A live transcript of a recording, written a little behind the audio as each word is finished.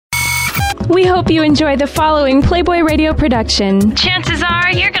We hope you enjoy the following Playboy Radio production. Chances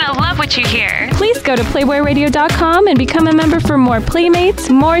are you're going to love what you hear. Please go to playboyradio.com and become a member for more Playmates,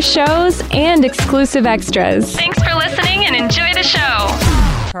 more shows, and exclusive extras. Thanks for listening and enjoy the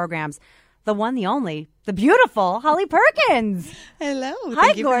show. Programs. The one, the only, the beautiful Holly Perkins. Hello. Hi,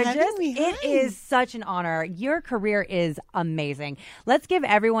 Thank you for gorgeous. having me. It is such an honor. Your career is amazing. Let's give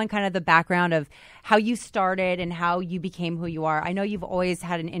everyone kind of the background of how you started and how you became who you are. I know you've always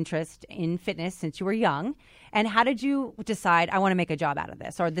had an interest in fitness since you were young. And how did you decide, I want to make a job out of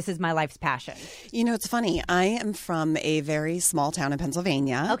this, or this is my life's passion? You know, it's funny. I am from a very small town in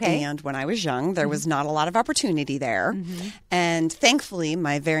Pennsylvania. Okay. And when I was young, there was not a lot of opportunity there. And thankfully,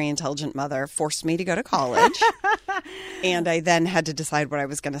 my very intelligent mother forced me to go to college. And I then had to decide what I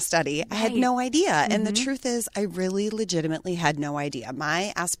was going to study. I had no idea. And the truth is, I really legitimately had no idea.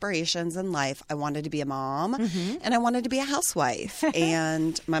 My aspirations in life, I wanted to be a mom and I wanted to be a housewife.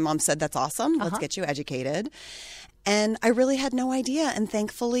 And my mom said, that's awesome. Let's get you educated. And I really had no idea. And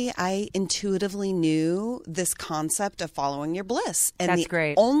thankfully, I intuitively knew this concept of following your bliss. And That's the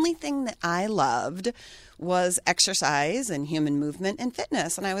great. only thing that I loved was exercise and human movement and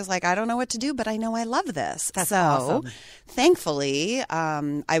fitness. And I was like, I don't know what to do, but I know I love this. That's so awesome. thankfully,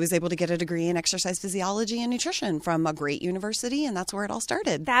 I was able to get a degree in exercise physiology and nutrition from a great university. And that's where it all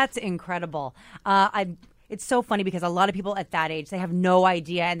started. That's incredible. It's so funny because a lot of people at that age, they have no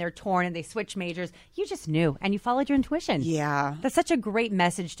idea and they're torn and they switch majors. You just knew and you followed your intuition. Yeah. That's such a great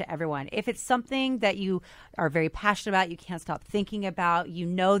message to everyone. If it's something that you are very passionate about, you can't stop thinking about, you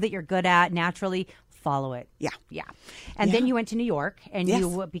know that you're good at naturally, follow it. Yeah. Yeah. And then you went to New York and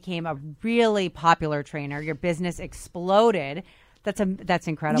you became a really popular trainer. Your business exploded. That's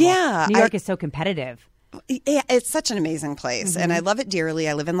incredible. Yeah, New York is so competitive. Yeah, it's such an amazing place, and I love it dearly.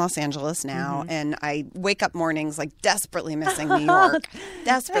 I live in Los Angeles now, and I wake up mornings like desperately missing New York,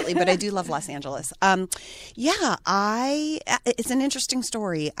 desperately. But I do love Los Angeles. It's an interesting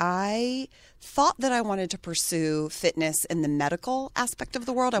story. I thought that I wanted to pursue fitness in the medical aspect of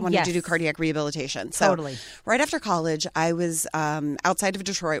the world. I wanted to do cardiac rehabilitation. So Totally. right after college, I was outside of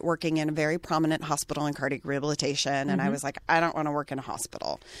Detroit working in a very prominent hospital in cardiac rehabilitation, and I was like, I don't want to work in a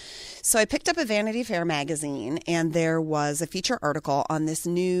hospital. So I picked up a Vanity Fair magazine, and there was a feature article on this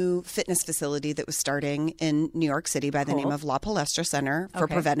new fitness facility that was starting in New York City by the name of La Palestra Center for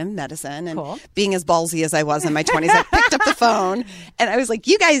Preventive Medicine. And being as ballsy as I was in my 20s, I picked up the phone, and I was like,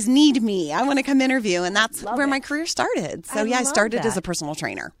 you guys need me. I want to come interview. And that's where my career started. So I started as a personal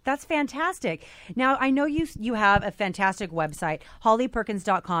trainer. That's fantastic. Now, I know you have a fantastic website,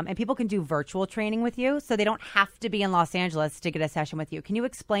 hollyperkins.com, and people can do virtual training with you, so they don't have to be in Los Angeles to get a session with you. Can you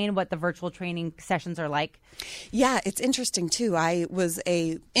explain what the virtual training sessions are like? Yeah, it's interesting too. I was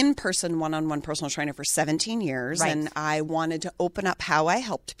a in-person one-on-one personal trainer for 17 years, and I wanted to open up how I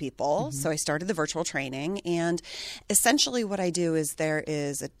helped people. So I started the virtual training, and essentially what I do is there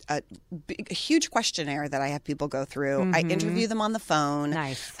is a huge questionnaire that I have people go through. I interview them on the phone.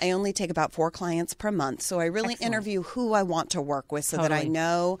 Nice. I only take about 4 clients per month. So I really interview who I want to work with so that I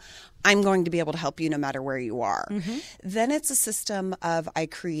know I'm going to be able to help you no matter where you are. Then it's a system of I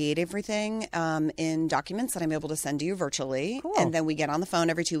create everything in documents that I'm able to send to you virtually. Cool. And then we get on the phone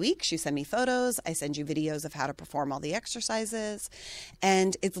every 2 weeks. You send me photos. I send you videos of how to perform all the exercises.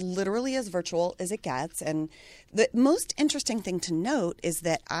 And it's literally as virtual as it gets. And the most interesting thing to note is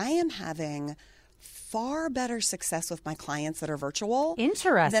that I am having far better success with my clients that are virtual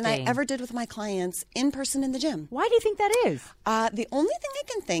Interesting. than I ever did with my clients in person in the gym. Why do you think that is? The only thing I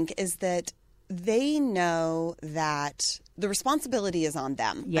can think is that they know that the responsibility is on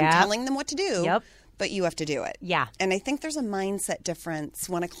them. Yeah. I'm telling them what to do. Yep. But you have to do it. Yeah. And I think there's a mindset difference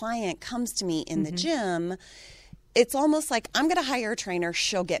when a client comes to me in the gym. It's almost like I'm going to hire a trainer.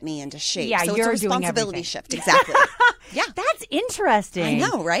 She'll get me into shape. Yeah, so you're it's a doing responsibility everything. shift. Exactly. Yeah. That's interesting. I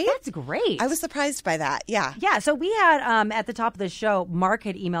know, right? That's great. I was surprised by that. Yeah. Yeah, so we had at the top of the show, Mark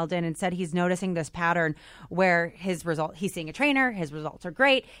had emailed in and said he's noticing this pattern where he's seeing a trainer, his results are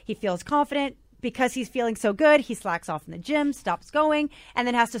great, he feels confident. Because he's feeling so good, he slacks off in the gym, stops going, and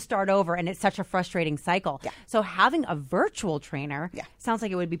then has to start over. And it's such a frustrating cycle. Yeah. So having a virtual trainer sounds like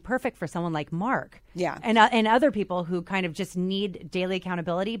it would be perfect for someone like Mark. Yeah. And other people who kind of just need daily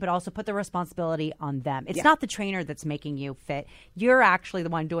accountability, but also put the responsibility on them. It's not the trainer that's making you fit. You're actually the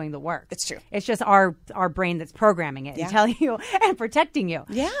one doing the work. It's true. It's just our brain that's programming it and telling you and protecting you.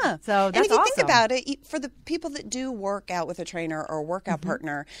 Yeah. So that's and if you awesome. think about it, for the people that do work out with a trainer or a workout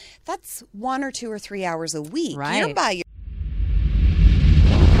partner, that's 1 or 2 or 3 hours a week. Right. You're by your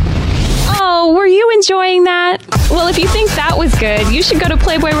Oh, were you enjoying that? Well, if you think that was good, you should go to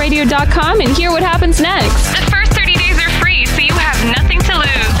playboyradio.com and hear what happens next. The first 30 days are free, so you have nothing to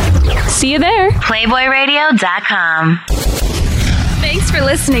lose. See you there. PlayboyRadio.com. Thanks for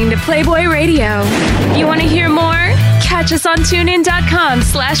listening to Playboy Radio. You want to hear more? Catch us on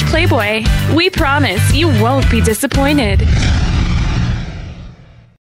TuneIn.com/Playboy. We promise you won't be disappointed.